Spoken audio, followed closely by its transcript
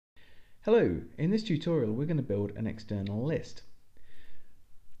Hello, in this tutorial we're going to build an external list.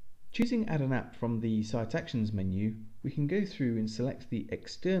 Choosing Add an App from the Site Actions menu, we can go through and select the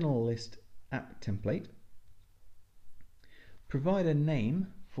External List app template, provide a name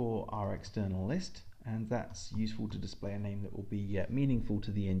for our external list, and that's useful to display a name that will be meaningful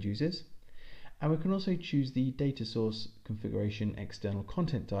to the end users. And we can also choose the data source configuration external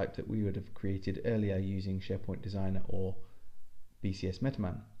content type that we would have created earlier using SharePoint Designer or BCS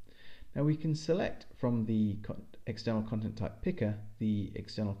MetaMan. Now we can select from the external content type picker the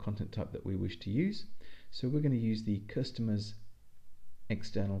external content type that we wish to use. So we're going to use the customer's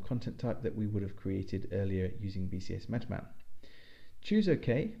external content type that we would have created earlier using BCS MetaMan. Choose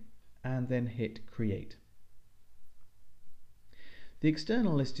OK and then hit Create. The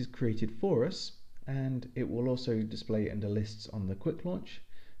external list is created for us and it will also display under lists on the quick launch.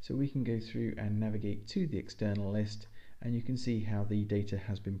 So we can go through and navigate to the external list and you can see how the data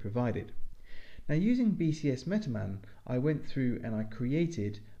has been provided. Now using BCS MetaMan, I went through and I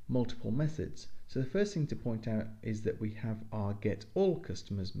created multiple methods. So the first thing to point out is that we have our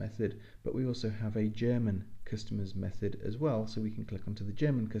getAllCustomers method, but we also have a German customers method as well. So we can click onto the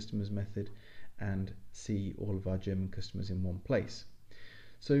German customers method and see all of our German customers in one place.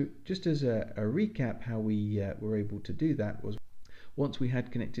 So just as a recap, how we were able to do that was once we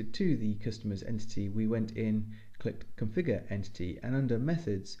had connected to the customer's entity, we went in, clicked Configure Entity, and under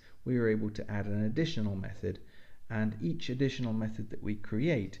Methods, we were able to add an additional method. And each additional method that we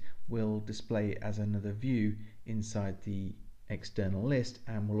create will display as another view inside the external list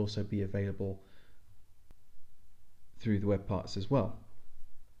and will also be available through the web parts as well.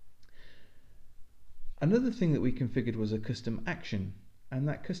 Another thing that we configured was a custom action, and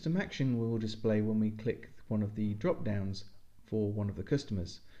that custom action will display when we click one of the drop downs for one of the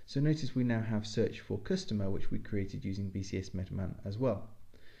customers. So notice we now have search for customer, which we created using BCS MetaMan as well.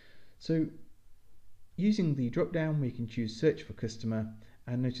 So using the drop down, we can choose search for customer,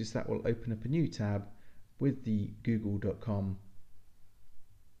 and notice that will open up a new tab with the google.com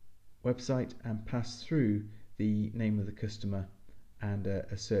website and pass through the name of the customer, and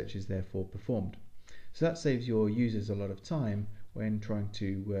a search is therefore performed. So that saves your users a lot of time when trying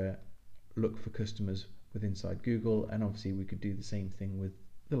to look for customers with inside Google, and obviously we could do the same thing with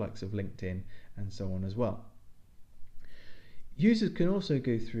the likes of LinkedIn and so on as well. Users can also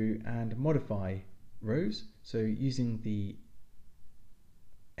go through and modify rows, so using the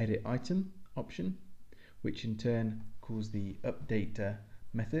edit item option, which in turn calls the update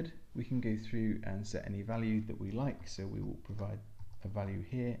method, we can go through and set any value that we like. So we will provide a value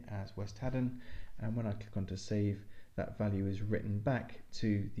here as West Haddon, and when I click on to save, that value is written back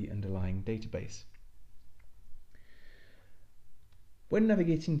to the underlying database. When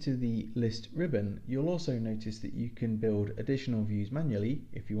navigating to the list ribbon, you'll also notice that you can build additional views manually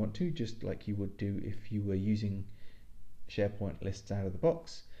if you want to, just like you would do if you were using SharePoint lists out of the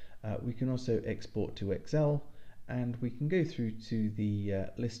box. We can also export to Excel, and we can go through to the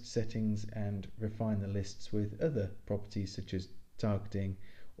list settings and refine the lists with other properties such as targeting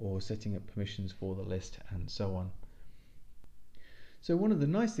or setting up permissions for the list and so on. So one of the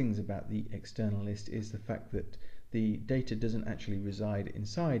nice things about the external list is the fact that the data doesn't actually reside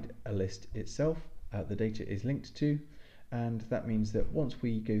inside a list itself. The data is linked to, and that means that once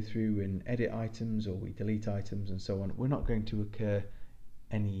we go through and edit items or we delete items and so on, we're not going to occur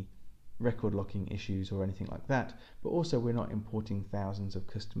any record locking issues or anything like that, but also we're not importing thousands of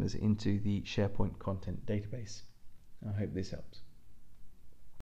customers into the SharePoint content database. I hope this helps.